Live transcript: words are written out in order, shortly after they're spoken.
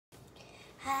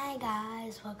Hi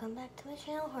guys, welcome back to my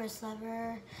channel, Horse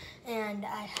Lover, and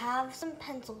I have some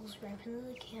pencils right into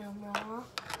the camera.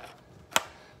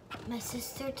 My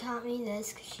sister taught me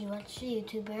this because she watched a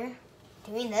YouTuber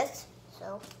doing this,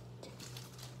 so.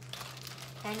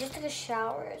 And I just took a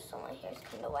shower, so my hair's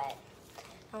kind of wet.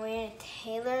 I'm wearing a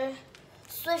Taylor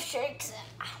Swift shirt because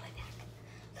my back.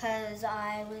 Because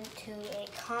I went to a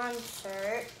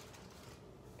concert.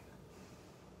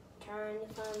 Trying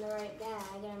to find the right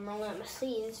bag, and I'm rolling up my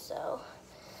sleeves, so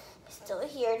it's still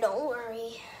here, don't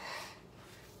worry.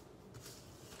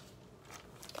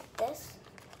 Got this.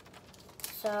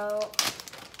 So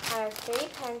I have 3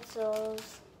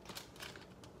 pencils.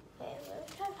 Okay,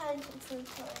 let's try to find some food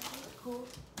coloring. Cool.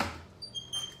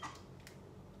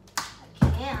 I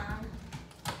can.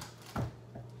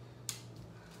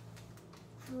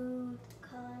 Food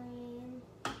coloring.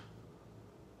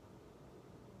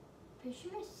 Pretty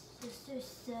sure my sister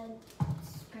said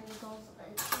sprinkles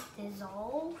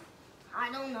dissolve.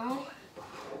 I don't know.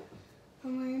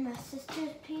 I'm wearing my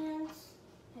sister's pants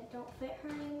that don't fit her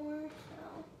anymore,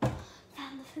 so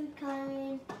found the food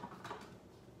coloring.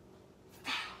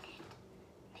 Found it.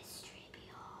 Mystery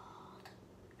behold.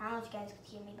 I don't know if you guys could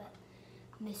hear me, but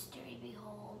mystery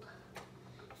behold.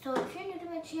 So if you're new to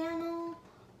my channel,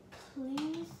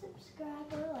 please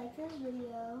subscribe or like this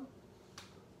video.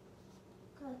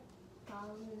 Good.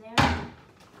 In there.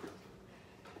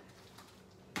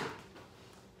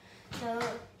 So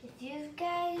if you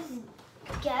guys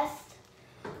guessed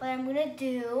what I'm gonna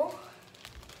do,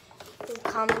 please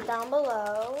comment down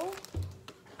below.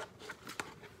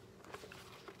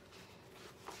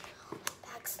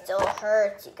 Back still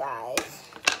hurts, you guys.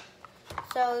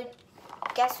 So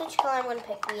guess which color I'm gonna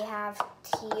pick. We have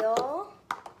teal,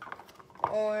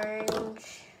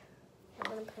 orange.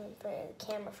 I'm gonna put it in the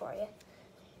camera for you.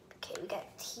 Okay, we got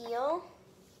teal,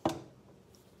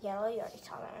 yellow, you already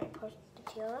saw that, I put the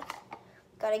teal.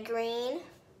 Got a green.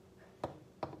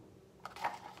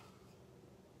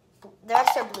 The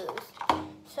rest are blues.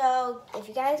 So, if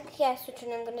you guys guess which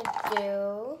one I'm gonna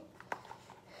do,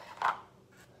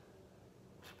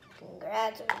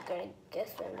 congrats if you're gonna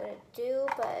guess what I'm gonna do,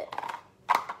 but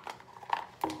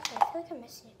I feel like I'm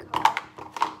missing a color.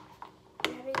 How do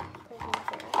you put it in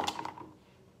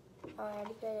here? Oh, I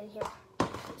already put it in here.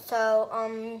 So,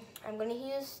 I'm gonna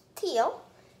use teal.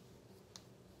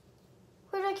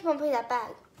 Where do I keep on putting that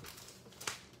bag?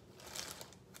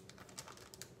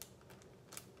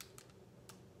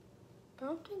 I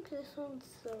don't think this one's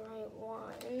the right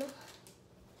one.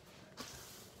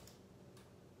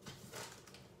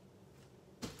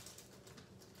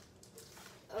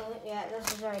 Oh, yeah, this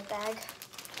is the right bag.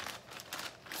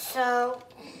 So,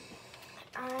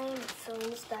 I'm filling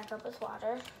this bag up with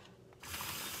water.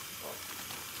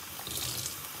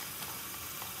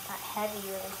 Heavy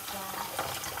really fast.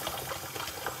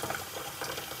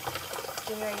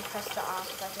 Getting ready to press the off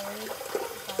button.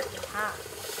 It's hot.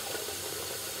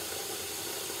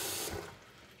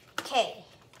 Okay,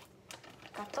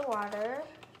 got the water.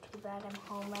 Too bad I'm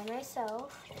home by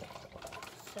myself,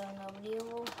 so nobody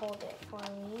will hold it for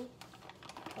me.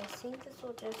 I think this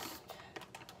will just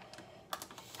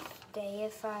stay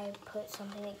if I put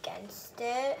something against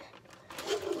it.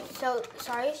 So,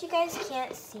 sorry if you guys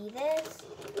can't see this,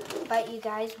 but you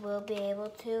guys will be able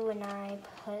to when I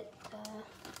put the...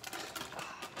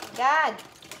 Oh my God!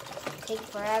 Take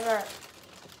forever.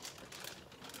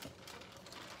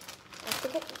 I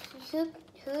think who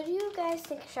do you guys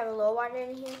think should have a little water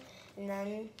in here, and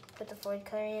then put the food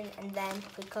coloring in, and then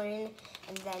food coloring in,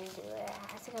 and then do it?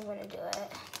 I think I'm gonna do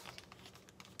it.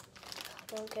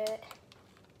 Don't get it.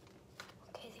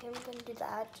 Okay, I think I'm gonna do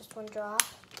that. Just one drop.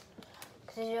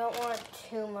 Because I don't want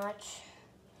too much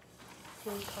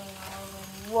food coloring all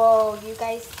over. Whoa, do you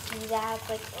guys see that? It's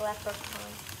like a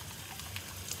leprechaun.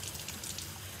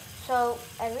 So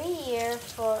every year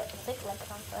it's like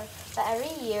leprechaun, sorry. But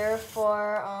every year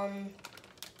for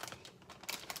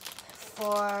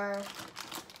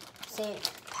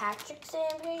St. Patrick's Day,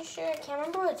 I'm pretty sure. I can't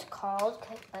remember what it's called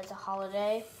because it's a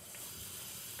holiday.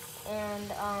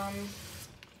 And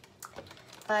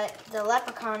but the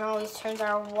leprechaun always turns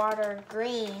our water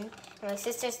green. And my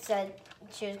sister said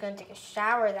she was going to take a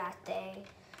shower that day,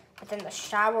 but then the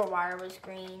shower water was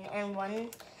green. And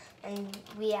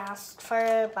we asked for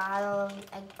a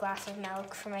glass of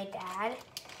milk for my dad,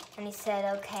 and he said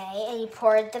okay. And he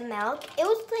poured the milk. It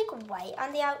was like white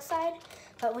on the outside,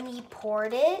 but when he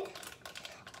poured it,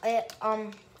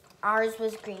 ours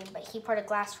was green. But he poured a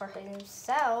glass for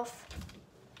himself,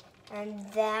 and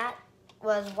that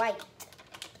was white.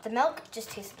 The milk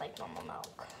just tasted like normal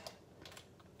milk.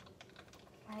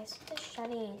 Why is this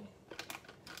shutting?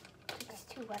 It's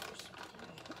too wet or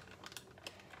something.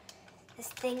 This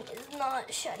thing is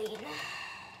not shutting.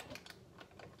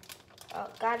 Oh,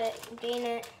 got it. I'm getting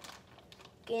it.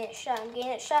 Getting it shut. I'm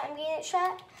getting it shut. I'm getting it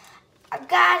shut. I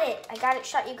got it. I got it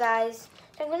shut, you guys.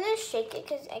 So I'm going to shake it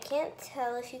because I can't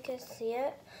tell if you can see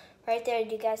it. Right there,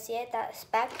 do you guys see it? That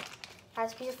speck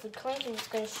has a piece of food coloring. I'm just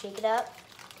going to shake it up.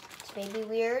 It's maybe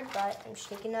weird, but I'm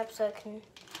shaking it up so it can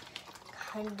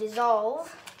kind of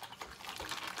dissolve.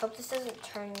 Hope this doesn't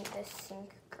turn this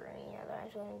sink green, otherwise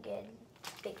we're going to get in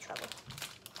big trouble.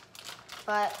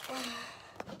 But,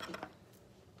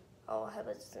 oh, I hope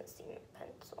it doesn't see my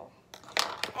pencil.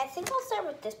 I think I'll start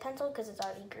with this pencil because it's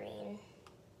already green.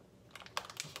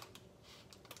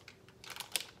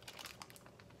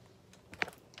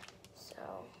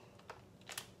 So,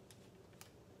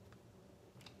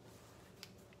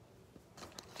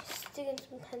 just sticking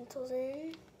some pencils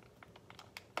in.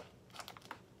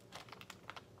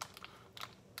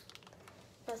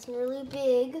 That's really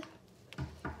big.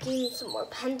 Getting some more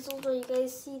pencils so you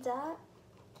guys see that.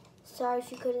 Sorry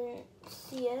if you couldn't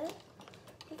see it.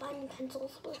 I'm finding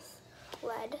pencils with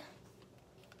lead.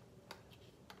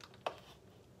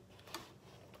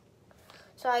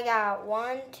 So I got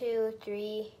 1, 2,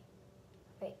 3,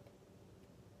 wait.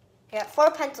 I got 4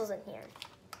 pencils in here.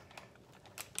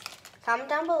 Comment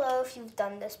down below if you've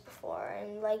done this before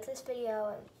and like this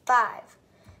video. 5,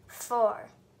 4,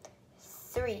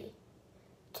 3,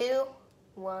 2,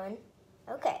 1.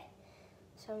 Okay.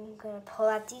 So I'm gonna pull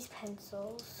out these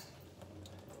pencils.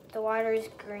 The water is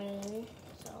green,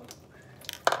 so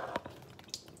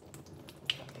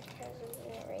there's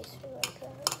an eraser like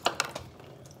that.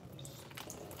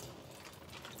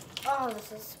 Oh,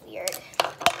 this is weird.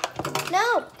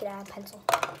 No! Get out of the pencil.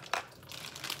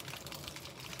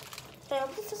 So I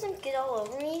hope this doesn't get all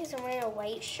over me because I'm wearing a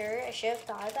white shirt. I should have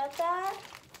thought about that.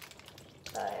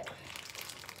 But,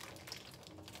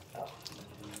 oh.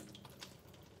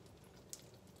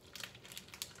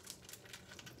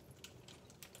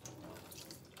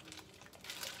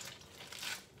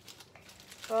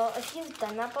 Well, if you've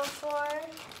done that before,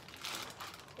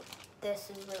 this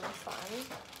is really fun.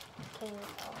 Can you,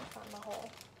 oh, I found the hole.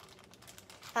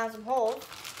 Found some holes.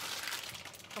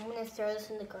 I'm gonna throw this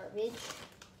in the garbage.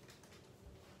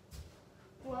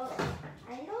 Well,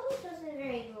 I know this wasn't a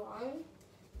very long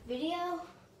video.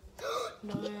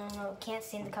 No, can't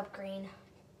stand the cup green.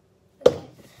 Okay.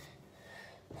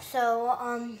 So,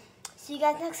 see you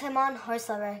guys next time on Horse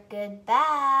Lover.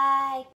 Goodbye.